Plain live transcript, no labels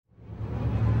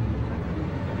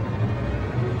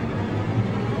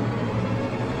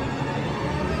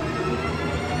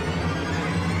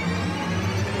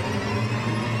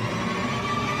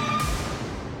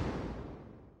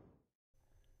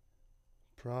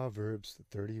Proverbs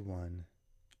 31:10.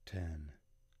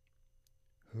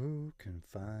 Who can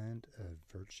find a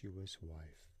virtuous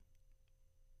wife?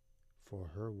 For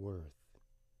her worth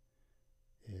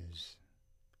is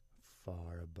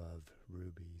far above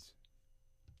rubies.